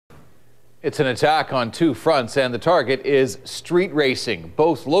It's an attack on two fronts, and the target is street racing.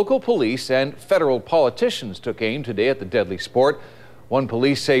 Both local police and federal politicians took aim today at the deadly sport. One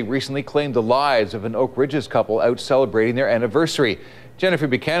police say recently claimed the lives of an Oak Ridges couple out celebrating their anniversary. Jennifer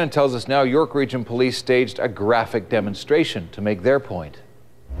Buchanan tells us now York Region Police staged a graphic demonstration to make their point.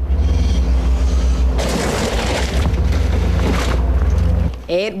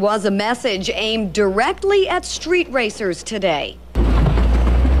 It was a message aimed directly at street racers today.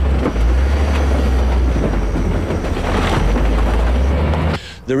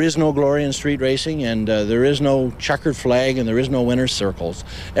 There is no glory in street racing, and there is no checkered flag, and there is no winner's circles.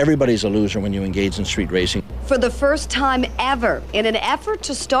 Everybody's a loser when you engage in street racing. For the first time ever, in an effort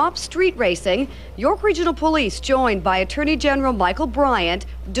to stop street racing, York Regional Police, joined by Attorney General Michael Bryant,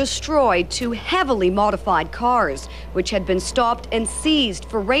 destroyed two heavily modified cars, which had been stopped and seized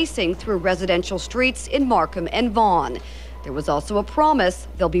for racing through residential streets in Markham and Vaughan. There was also a promise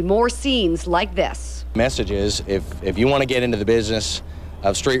there'll be more scenes like this. Message is, if you want to get into the business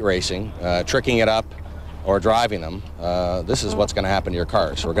of street racing, tricking it up or driving them, this is what's going to happen to your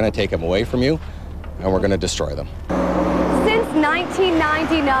cars. We're going to take them away from you and we're going to destroy them. Since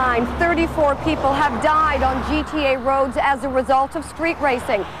 1999, 34 people have died on GTA roads as a result of street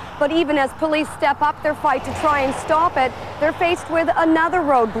racing. But even as police step up their fight to try and stop it, they're faced with another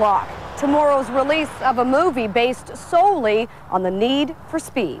roadblock: tomorrow's release of a movie based solely on the need for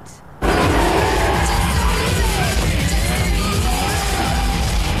speed.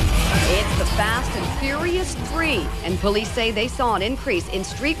 It's the Fast and Furious 3, and police say they saw an increase in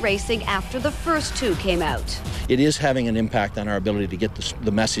street racing after the first two came out. It is having an impact on our ability to get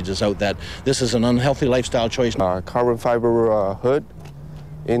the messages out that this is an unhealthy lifestyle choice. Carbon fiber hood,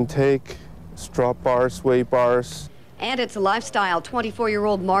 intake, strap bars, sway bars. And it's a lifestyle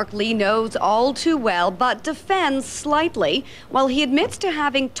 24-year-old Mark Lee knows all too well, but defends slightly. While he admits to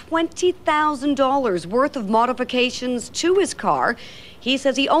having $20,000 worth of modifications to his car, he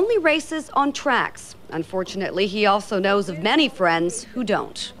says he only races on tracks. Unfortunately, he also knows of many friends who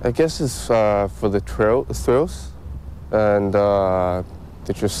don't. I guess it's for the thrills, and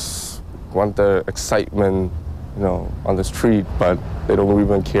they just want the excitement, you know, on the street, but they don't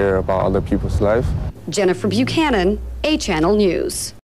even care about other people's life. Jennifer Buchanan, A Channel News.